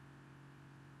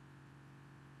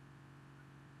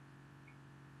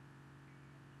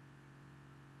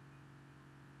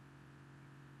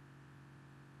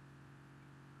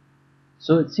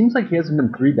 So it seems like he hasn't been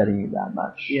 3-betting you that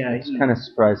much. Yeah, it's kind of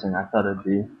surprising. I thought it'd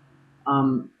be.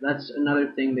 That's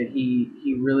another thing that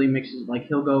he really mixes. Like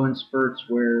he'll go in spurts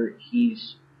where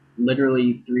he's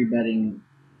literally 3-betting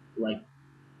like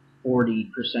 40%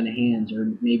 of hands, or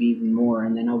maybe even more,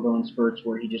 and then he'll go in spurts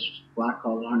where he just flat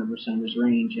calls 100% of his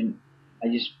range. And I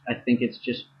think it's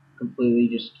just completely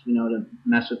just to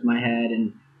mess with my head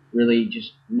and really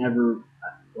just never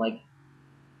like.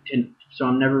 So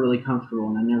I'm never really comfortable,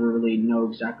 and I never really know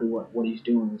exactly what he's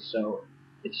doing. So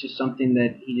it's just something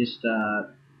that he just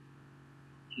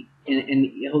and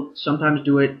he'll sometimes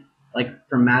do it like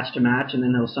from match to match, and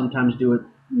then he'll sometimes do it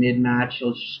mid-match.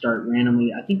 He'll just start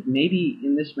randomly. I think maybe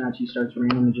in this match he starts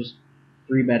randomly just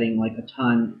 3-betting like a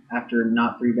ton after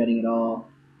not 3-betting at all,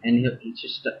 and it's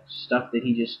just stuff that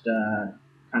he just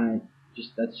kind of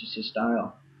that's just his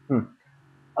style.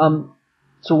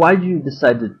 So why did you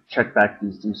decide to check back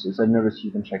these deuces? I've noticed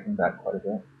you've been checking back quite a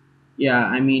bit. Yeah,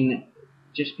 I mean,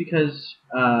 just because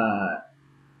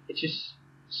it's just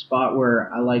a spot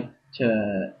where I like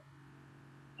to,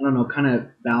 I don't know, kind of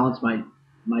balance my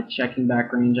checking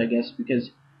back range, I guess,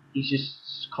 because he's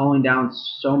just calling down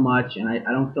so much, and I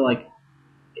don't feel like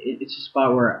it's a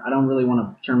spot where I don't really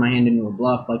want to turn my hand into a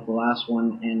bluff like the last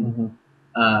one, and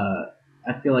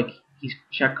I feel like he's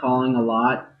check calling a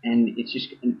lot, and it's just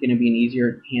going to be an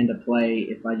easier hand to play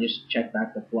if I just check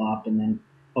back the flop, and then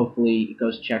hopefully it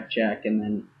goes check check, and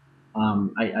then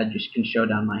I just can show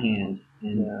down my hand,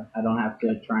 and I don't have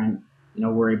to try and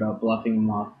worry about bluffing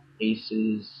him off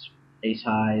aces, ace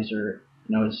highs, or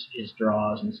his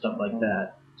draws and stuff like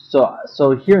that.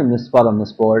 So here in this spot on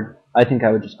this board, I think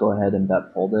I would just go ahead and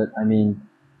bet fold it. I mean,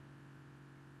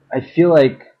 I feel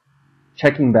like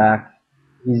checking back,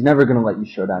 he's never going to let you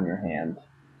show down your hand.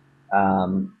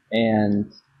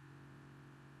 And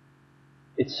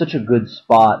it's such a good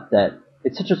spot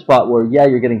it's such a spot where, yeah,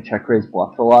 you're getting check raise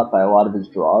bluffed a lot by a lot of his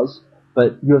draws,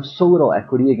 but you have so little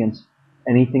equity against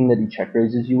anything that he check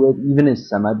raises you with, even his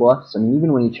semi-bluffs. I mean,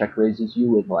 even when he check raises you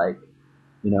with 4-7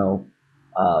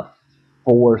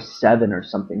 or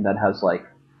something that has like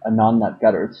a non-nut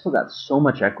gutter, it's still got so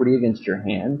much equity against your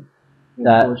hand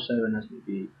that 4-7 has to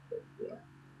be.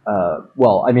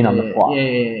 Well, I mean on the flop.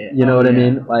 Yeah. You know what I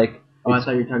mean? Like. Oh, I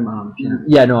thought you were talking about on the turn.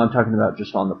 Yeah, no, I'm talking about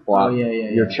just on the flop. Oh, yeah.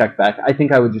 Your check back. I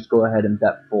think I would just go ahead and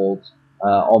bet fold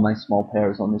all my small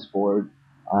pairs on this board.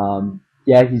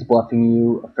 Yeah, he's bluffing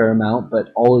you a fair amount,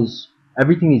 but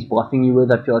everything he's bluffing you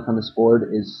with, I feel like on this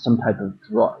board is some type of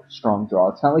strong draw.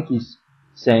 It's not like he's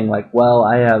saying like, well,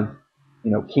 I have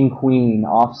king queen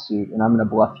offsuit and I'm gonna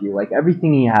bluff you. Like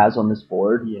everything he has on this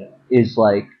board is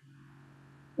like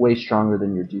way stronger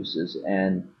than your deuces,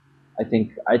 and I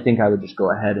think I would just go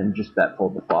ahead and just bet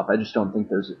fold the flop. I just don't think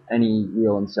there's any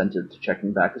real incentive to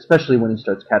checking back, especially when he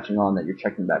starts catching on that you're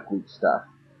checking back weak stuff.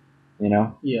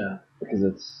 Yeah. Because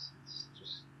it's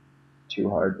just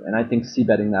too hard. And I think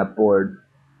c-betting that board,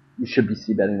 you should be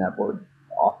c-betting that board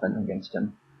often against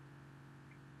him.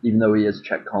 Even though he is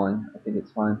check calling, I think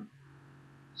it's fine.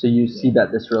 So you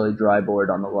c-bet this really dry board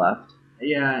on the left.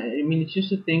 Yeah, I mean it's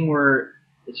just a thing where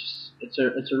it's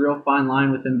a real fine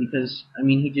line with him, because I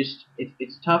mean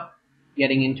it's tough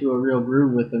getting into a real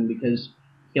groove with him, because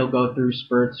he'll go through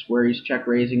spurts where he's check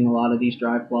raising a lot of these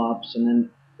dry flops, and then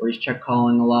where he's check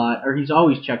calling a lot, or he's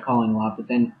always check calling a lot, but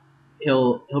then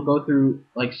he'll go through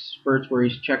like spurts where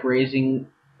he's check raising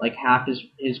like half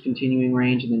his continuing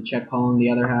range and then check calling the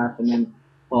other half, and then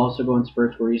he'll also go in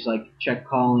spurts where he's like check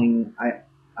calling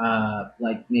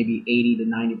like maybe 80 to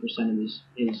 90% of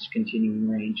his continuing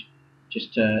range,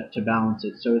 just to balance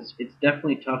it. So it's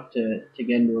definitely tough to get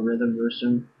into a rhythm versus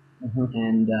him.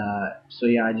 And so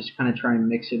yeah, I just kind of try and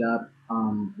mix it up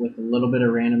with a little bit of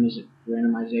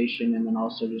randomization, and then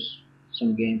also just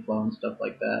some game flow and stuff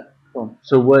like that. Cool.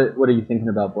 So what are you thinking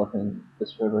about bluffing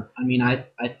this river? I mean, I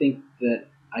think that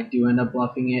I do end up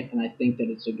bluffing it, and I think that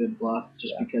it's a good bluff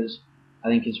just because I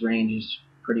think his range is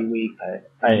pretty weak.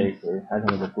 I agree. I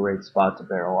think it's a great spot to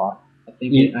barrel off. I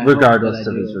think regardless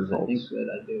of his results. I think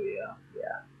that I do, yeah.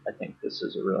 Yeah, I think this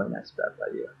is a really nice bet by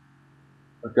you.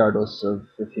 Regardless of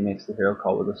if he makes the hero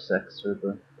call with a 6 or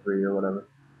the 3 or whatever.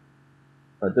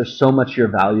 But there's so much you're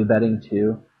value betting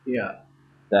too. Yeah.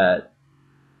 That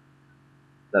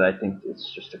that I think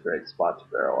it's just a great spot to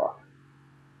barrel off,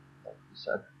 like you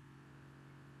said,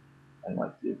 and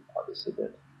like you obviously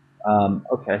did.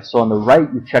 Okay, so on the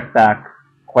right you check back,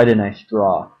 quite a nice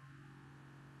draw.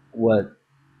 What?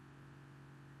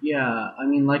 Yeah, I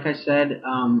mean, like I said,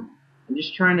 I'm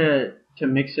just trying to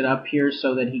mix it up here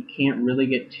so that he can't really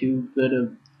get too good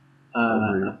of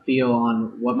a feel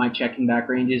on what my checking back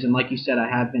range is. And like you said, I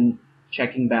have been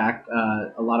checking back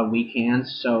a lot of weak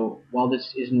hands. So while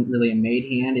this isn't really a made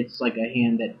hand, it's like a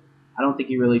hand that I don't think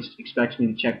he really expects me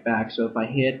to check back. So if I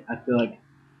hit, I feel like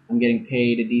I'm getting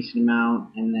paid a decent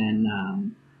amount, and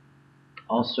then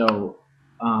also,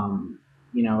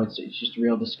 you know, it's just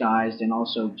real disguised, and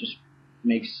also just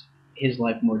makes his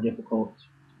life more difficult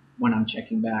when I'm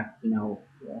checking back. You know,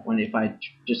 when if I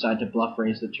decide to bluff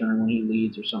raise the turn when he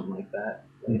leads or something like that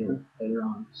later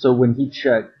on. So when he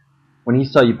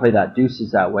saw you play that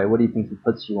deuces that way, what do you think he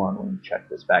puts you on when you check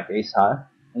this back? Ace high?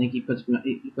 I think he puts me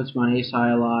on ace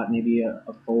high a lot, maybe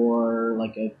a 4,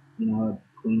 like a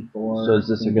queen 4. So is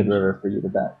this a good river for you to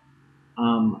bet?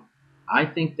 I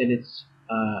think that it's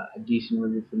a decent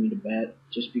river for me to bet,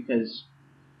 just because.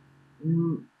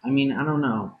 I mean, I don't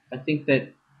know. I think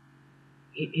that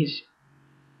his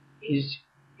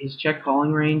check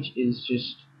calling range is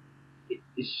just.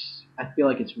 I feel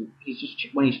like he's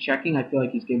just when he's checking, I feel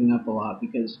like he's giving up a lot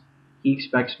because he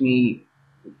expects me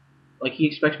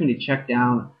to check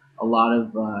down a lot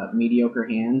of mediocre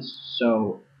hands.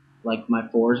 So like my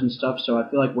 4s and stuff. So I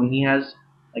feel like when he has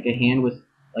like a hand with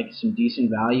like some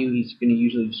decent value, he's going to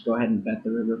usually just go ahead and bet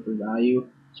the river for value.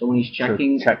 So when he's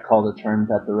checking, check call the turn,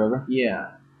 bet the river.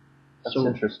 Yeah, that's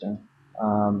interesting.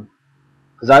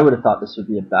 Because I would have thought this would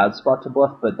be a bad spot to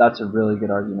bluff, but that's a really good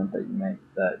argument that you make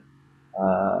that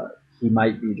he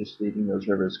might be just leaving those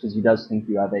rivers because he does think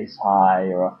you have ace high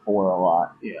or a 4 a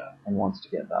lot. Yeah, and wants to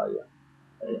get value.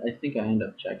 I think I end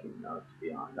up checking though, to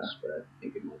be honest, but I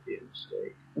think it might be a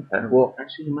mistake. Okay, well,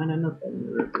 actually, you might end up betting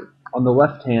the river. On the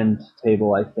left-hand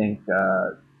table, I think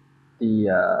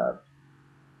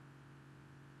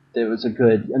it was a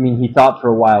good. I mean, he thought for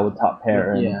a while with top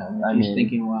pair. And, yeah, he's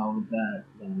thinking well with that.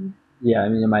 Then. Yeah, I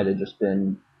mean, it might have just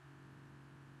been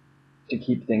to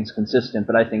keep things consistent,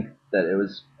 but I think that it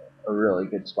was a really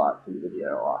good spot for you to get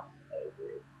off.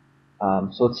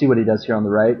 So let's see what he does here on the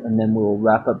right, and then we'll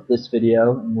wrap up this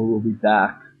video, and we will be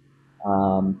back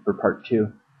for part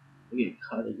 2. We get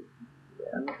cut again.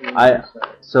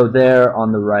 So there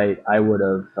on the right, I would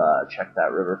have checked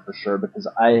that river for sure because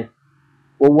I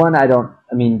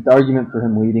mean, the argument for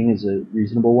him leading is a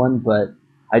reasonable one, but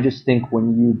I just think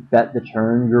when you bet the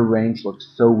turn, your range looks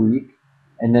so weak,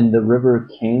 and then the river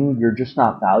king, you're just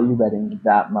not value betting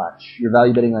that much. You're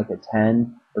value betting like a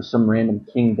 10 or some random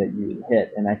king that you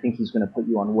hit, and I think he's going to put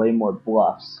you on way more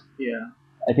bluffs. Yeah.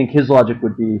 I think his logic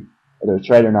would be, whether it's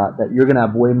right or not, that you're going to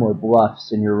have way more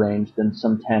bluffs in your range than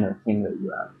some 10 or king that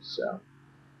you have. So,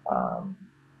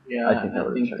 yeah, I think that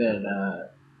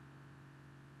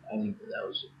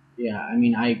was. Yeah, I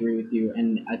mean, I agree with you,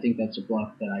 and I think that's a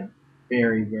bluff that I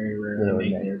very, very rarely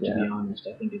make there. To be honest,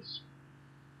 I think it's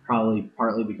probably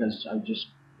partly because I'm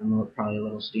probably a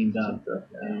little steamed up,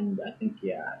 and I think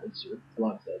it's a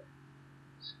bluff that's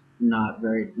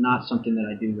not something that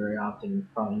I do very often.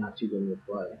 Probably not too good of a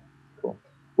play. Cool.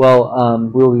 Well,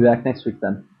 we'll be back next week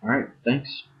then. All right.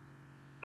 Thanks.